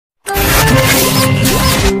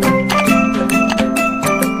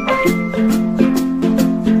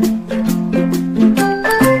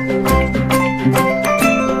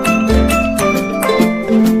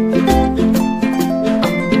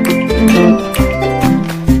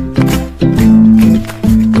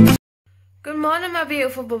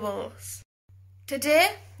beautiful bubbles. Today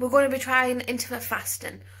we're going to be trying intermittent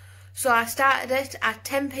fasting. So I started it at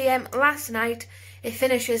 10 PM last night, it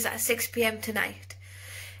finishes at 6 PM tonight.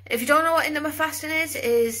 If you don't know what intermittent fasting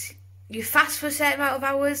is you fast for a certain amount of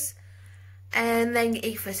hours and then you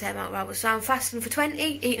eat for a certain amount of hours. So I'm fasting for 20,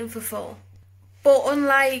 eating for 4. But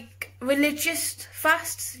unlike religious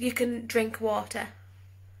fasts, you can drink water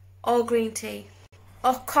or green tea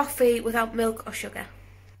or coffee without milk or sugar.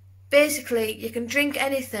 Basically, you can drink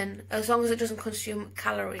anything as long as it doesn't consume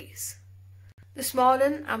calories. This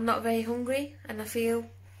morning, I'm not very hungry and I feel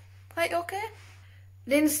quite okay.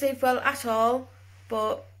 Didn't sleep well at all,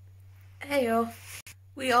 but hey-o.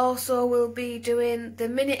 We also will be doing the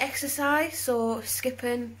mini exercise, so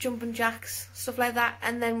skipping, jumping jacks, stuff like that,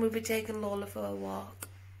 and then we'll be taking Lola for a walk.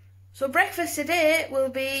 So breakfast today will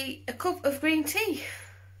be a cup of green tea.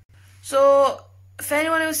 So for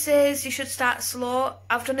anyone who says you should start slow,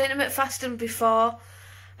 I've done intermittent fasting before,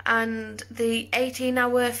 and the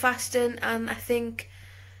 18-hour fasting and I think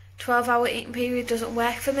 12-hour eating period doesn't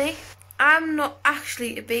work for me. I'm not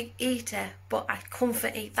actually a big eater, but I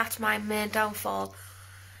comfort eat. That's my main downfall.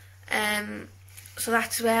 So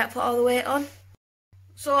that's where I put all the weight on.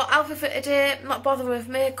 So outfit for today, not bothering with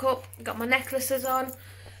makeup, got my necklaces on,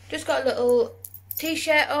 just got a little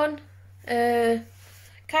t-shirt on,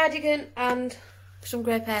 cardigan and some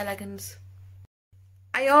grey pair leggings.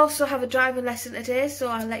 I also have a driving lesson today, so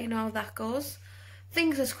I'll let you know how that goes.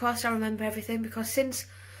 Fingers crossed I remember everything, because since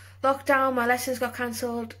lockdown my lessons got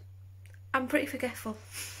cancelled. I'm pretty forgetful.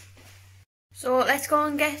 So let's go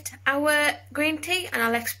and get our green tea and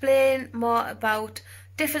I'll explain more about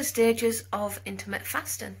different stages of intermittent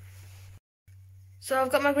fasting. So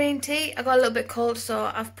I've got my green tea. I got a little bit cold,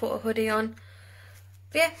 so I've put a hoodie on.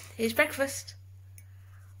 But yeah, here's breakfast.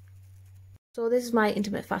 So this is my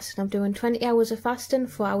intermittent fasting. I'm doing 20 hours of fasting,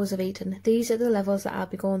 4 hours of eating. These are the levels that I'll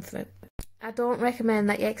be going through. I don't recommend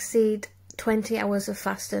that you exceed 20 hours of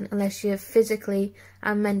fasting unless you're physically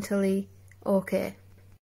and mentally okay.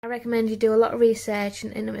 I recommend you do a lot of research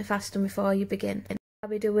in intermittent fasting before you begin. I'll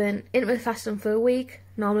be doing intermittent fasting for a week,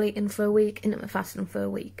 normally eating for a week, intermittent fasting for a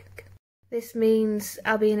week. This means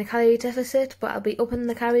I'll be in a calorie deficit, but I'll be upping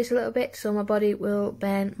the calories a little bit so my body will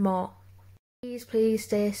burn more. Please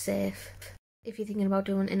stay safe if you're thinking about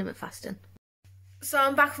doing intermittent fasting. So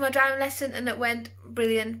I'm back from my driving lesson and it went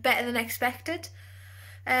brilliant, better than expected.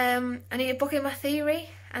 I need to book in my theory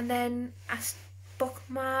and then I book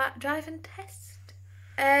my driving test.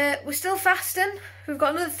 We're still fasting. We've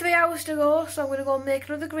got another 3 hours to go, so I'm going to go and make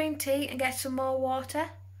another green tea and get some more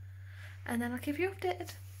water, and then I'll keep you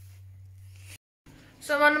updated.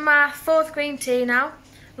 So I'm on my 4th green tea now.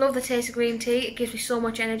 Love the taste of green tea, it gives me so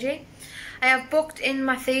much energy. I have booked in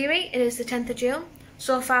my theory. It is the 10th of June.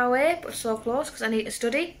 So far away, but so close because I need to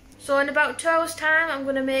study. So in about 2 hours time I'm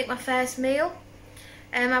going to make my first meal.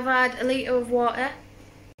 I've had a litre of water.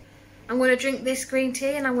 I'm going to drink this green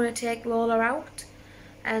tea and I'm going to take Lola out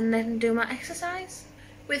and then do my exercise.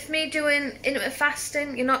 With me doing intermittent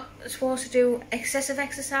fasting, you're not supposed to do excessive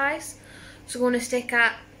exercise. So I'm going to stick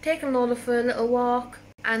at taking Lola for a little walk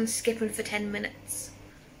and skipping for 10 minutes.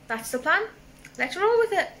 That's the plan. Let's roll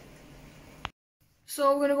with it.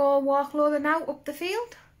 So we're going to go and walk Lola now up the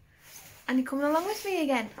field. And you're coming along with me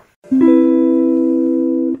again.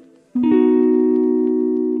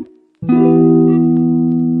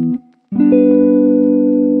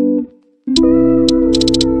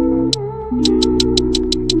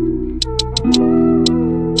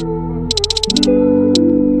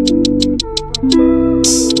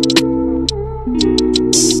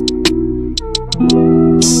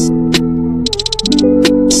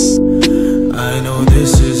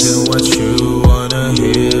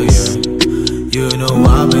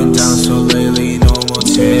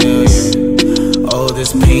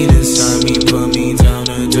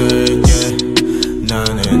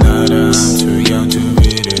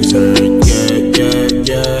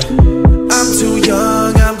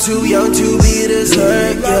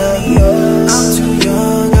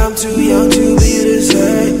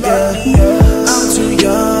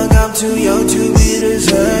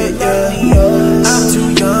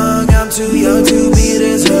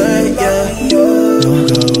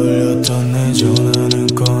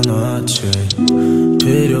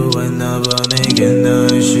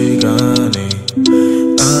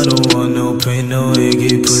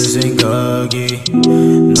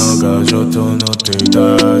 너가 줬던 옷들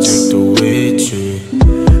다 아직도 있지.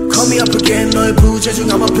 Come me up again, 너의 부재중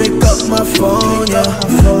I'ma pick up my phone, yeah.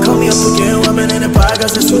 Call me up again, 화면에는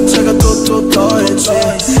빨간색 숫자가 또 더해지.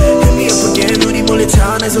 Hit me up again, 우리 몰래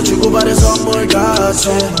차 안에서 주고받은 선물 같이.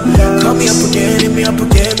 Call me up again, hit me up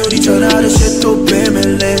again, 우리 전화하듯이 또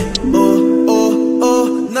비밀래.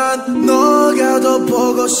 난 너가 더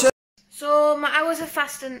보고 싶어. So my hours of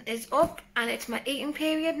fasting is up and it's my eating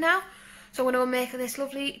period now. So I'm going to make this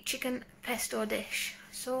lovely chicken pesto dish.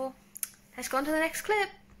 So let's go on to the next clip.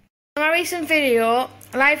 In my recent video,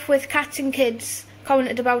 Life with Cats and Kids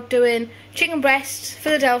commented about doing chicken breasts,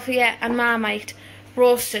 Philadelphia and Marmite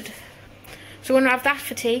roasted. So we're going to have that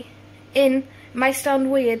for tea in, it might sound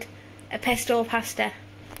weird, a pesto pasta.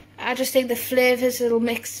 I just think the flavours will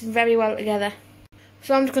mix very well together.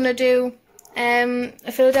 So I'm just going to do a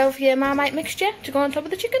Philadelphia Marmite mixture to go on top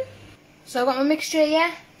of the chicken. So I've got my mixture here,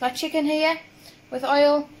 my chicken here with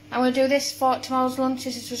oil. I'm going to do this for tomorrow's lunch.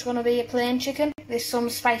 This is just going to be a plain chicken. There's some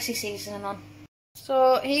spicy seasoning on.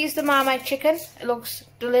 So here's the Marmite chicken. It looks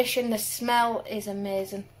delicious and the smell is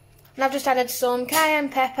amazing. And I've just added some cayenne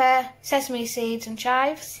pepper, sesame seeds and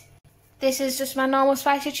chives. This is just my normal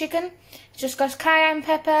spicy chicken. It's just got cayenne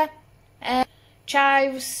pepper,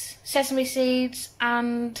 chives, sesame seeds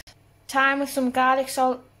and thyme with some garlic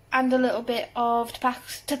salt and a little bit of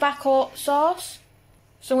tobacco sauce.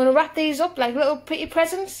 So I'm going to wrap these up like little pretty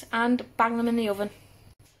presents and bang them in the oven.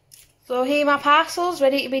 So here are my parcels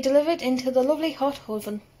ready to be delivered into the lovely hot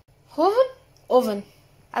oven. Oven? Oven.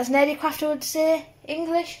 As Neddy Crafter would say,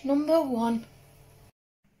 English #1.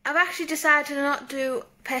 I've actually decided to not do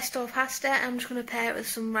pesto pasta. I'm just going to pair it with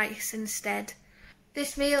some rice instead.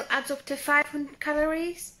 This meal adds up to 500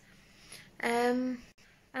 calories.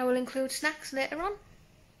 I will include snacks later on.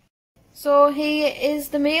 So here is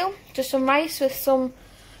the meal, just some rice with some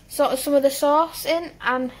of the sauce in,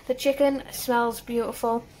 and the chicken smells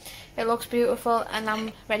beautiful. It looks beautiful and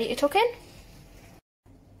I'm ready to tuck in.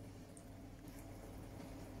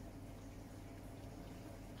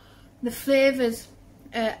 The flavours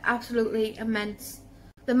are absolutely immense.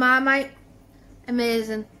 The Marmite,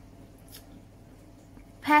 amazing.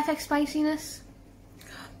 Perfect spiciness.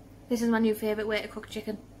 This is my new favourite way to cook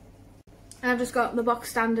chicken. And I've just got the box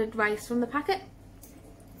standard rice from the packet.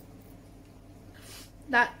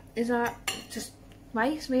 That is just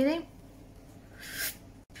rice, really.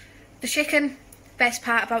 The chicken, best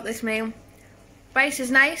part about this meal. Rice is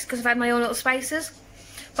nice because I've had my own little spices,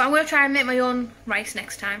 but I'm going to try and make my own rice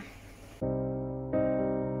next time.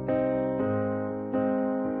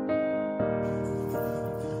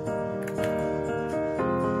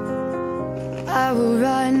 I will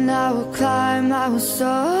run, I will climb, I will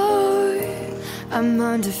soar. I'm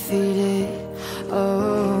undefeated,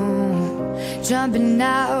 oh. Jumping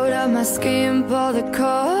out of my skin, pull the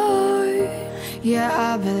cord. Yeah,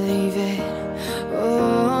 I believe it.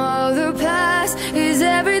 Oh, the past is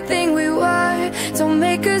everything we were. Don't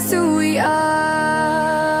make us who we are.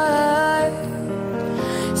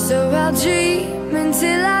 So I'll dream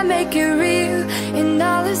until I make it real, and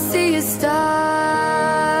all I see is stars.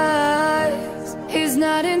 It's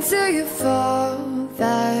not until you fall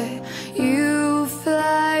that you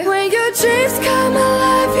fly. When your dreams come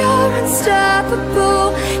alive, you're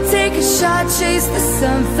unstoppable. Take a shot, chase the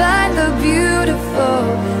sun, find the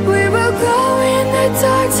beautiful. We will glow in the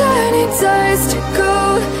dark, turning dust to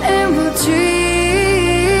gold, and we'll dream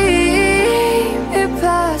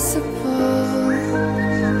impossible.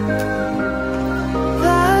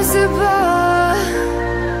 Possible.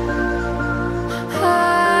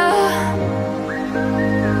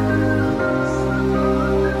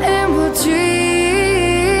 And we'll dream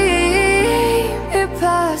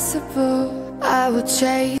impossible. I will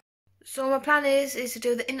chase. So my plan is to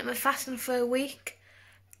do the intermittent fasting for a week,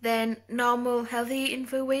 then normal healthy eating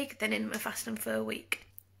for a week, then intermittent fasting for a week.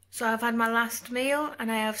 So I've had my last meal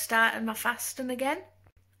and I have started my fasting again.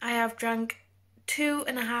 I have drank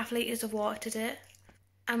 2.5 litres of water today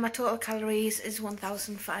and my total calories is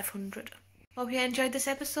 1,500. Hope you enjoyed this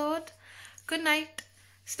episode. Good night,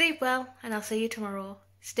 sleep well, and I'll see you tomorrow.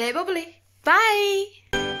 Stay bubbly. Bye!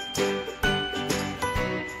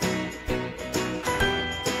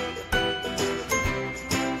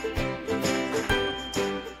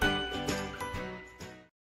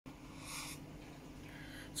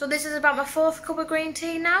 So this is about my 4th cup of green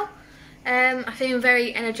tea now. I feel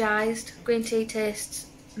very energised. Green tea tastes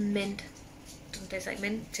mint. Doesn't taste like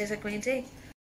mint, it tastes like green tea.